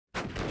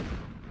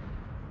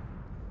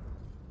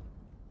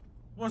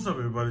What's up,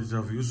 everybody? It's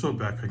Alpha Uso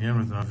back again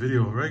with another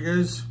video. Alright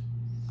guys,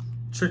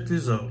 check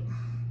this out.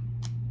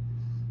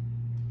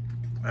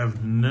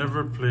 I've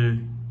never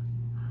played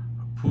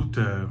a pull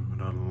tab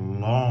in a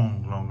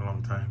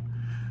long time,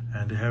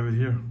 and they have it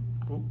here.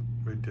 Oh,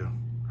 right there.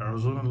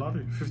 Arizona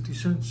Lottery, 50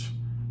 cents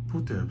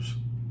pull tabs.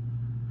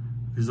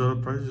 These are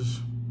the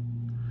prices.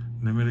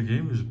 Name of the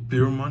game is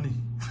beer money.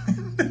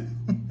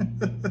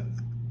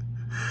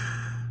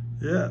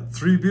 Yeah,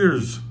 3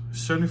 beers,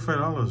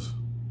 $75.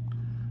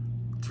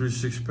 3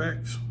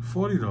 6-packs,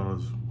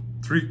 $40.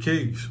 3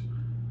 cakes,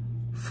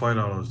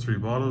 $5. 3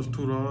 bottles,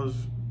 $2.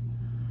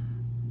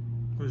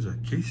 What is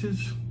that,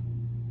 cases?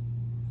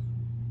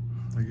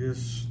 I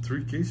guess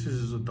 3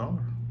 cases is $1.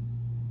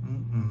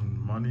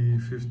 Money,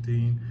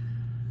 15.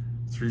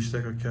 3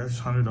 stack of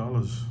cash,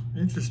 $100.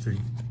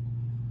 Interesting.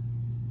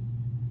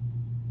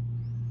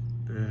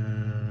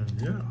 And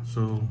yeah,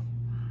 so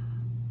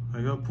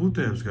I got pull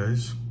tabs,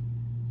 guys.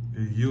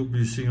 You'll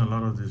be seeing a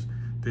lot of this.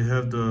 They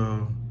have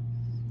the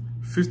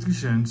 50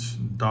 cents,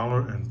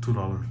 $1, and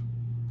 $2.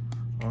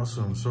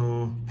 Awesome.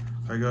 So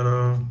I got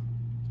a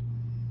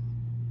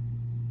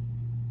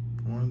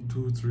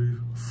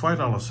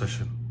 $5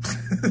 session.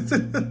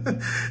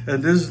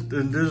 and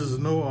there's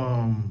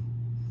no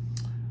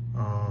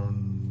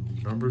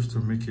numbers to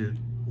make it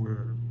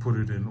put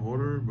it in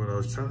order, but I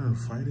was trying to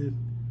find it.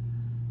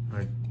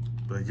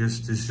 I guess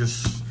this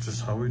is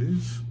just how it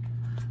is.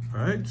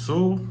 All right,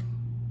 so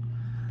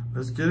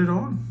let's get it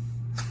on.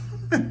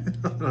 I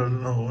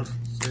don't know what to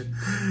say.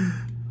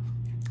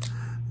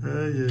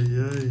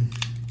 Ay.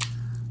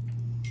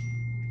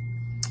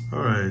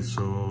 All right,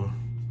 so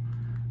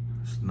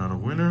it's not a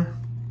winner.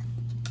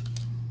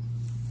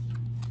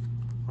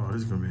 Oh,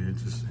 this is gonna be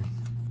interesting.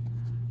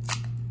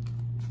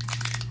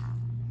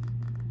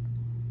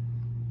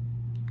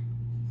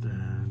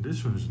 Then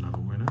this one is not a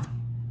winner.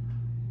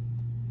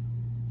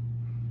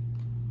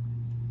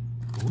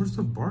 Where's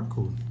the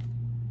barcode?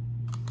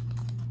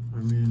 I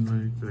mean,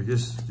 like, I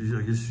guess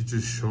you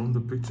just show them the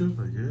picture.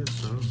 I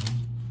guess, I don't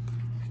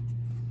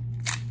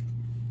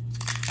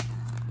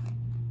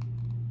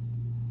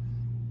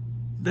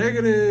know.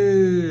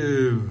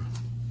 Negative.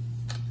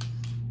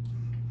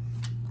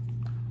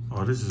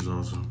 Oh, this is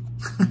awesome.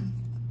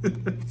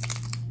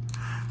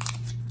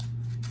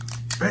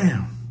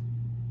 Bam.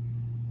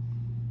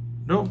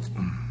 Nope.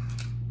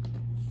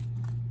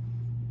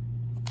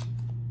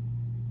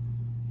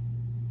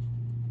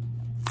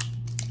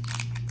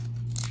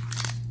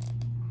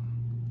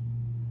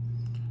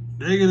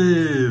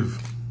 Negative.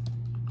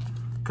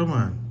 Come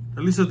on.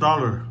 At least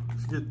 $1.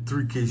 Let's get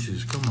 3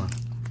 cases. Come on.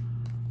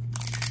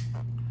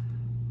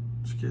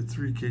 Let's get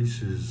 3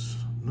 cases.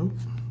 Nope.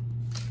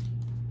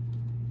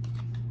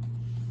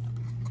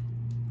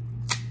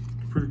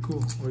 Pretty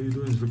cool. All you're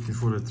doing is looking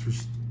for the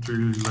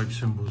three like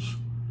symbols.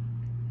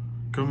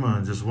 Come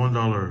on, just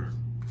 $1.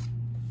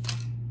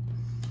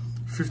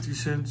 50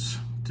 cents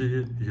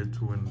ticket, you get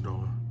to win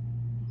 $1.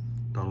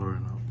 $1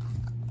 and up.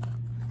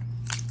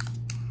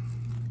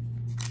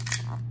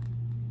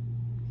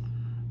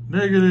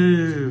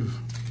 Negative.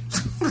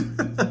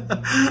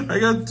 I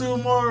got 2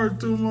 more.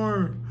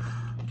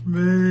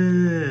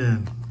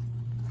 Man.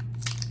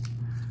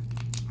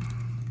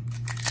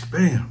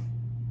 Bam.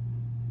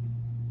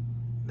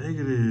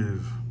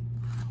 Negative.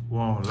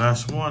 Wow,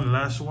 last one.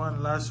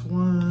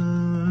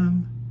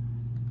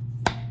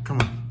 Come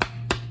on.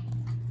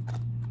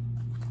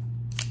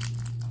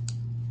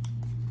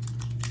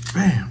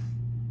 Bam.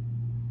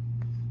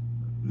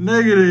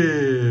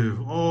 Negative.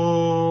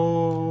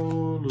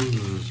 Oh,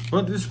 losers.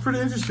 But it's pretty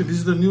interesting. This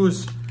is the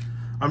newest.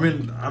 I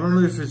mean, I don't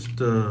know if it's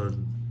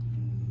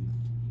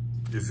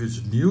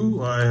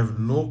new. I have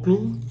no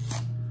clue.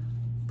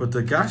 But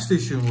the gas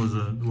station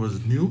was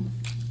new,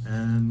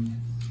 and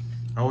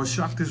I was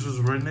shocked this was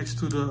right next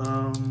to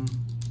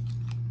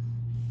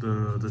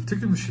the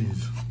ticket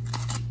machines.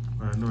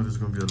 I know there's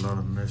gonna be a lot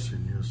of mess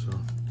in here, so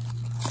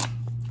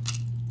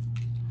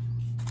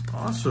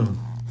awesome.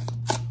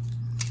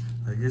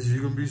 I guess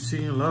you're gonna be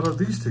seeing a lot of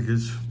these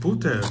tickets, pull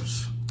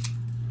tabs.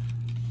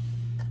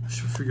 I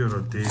should figure out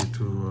a day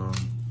to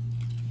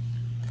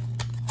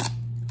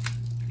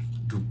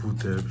do pull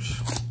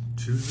tabs.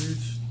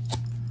 Tuesdays,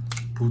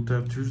 pull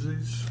tab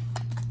Tuesdays.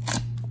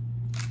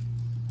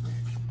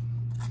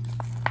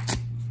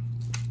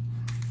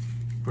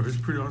 But it's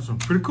pretty awesome.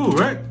 Pretty cool,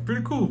 right?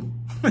 Pretty cool.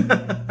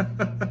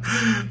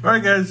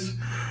 Alright guys,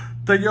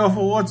 thank you all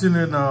for watching,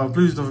 and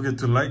please don't forget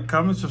to like,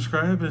 comment,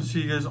 subscribe, and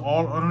see you guys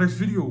all on the next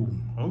video.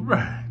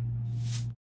 Alright.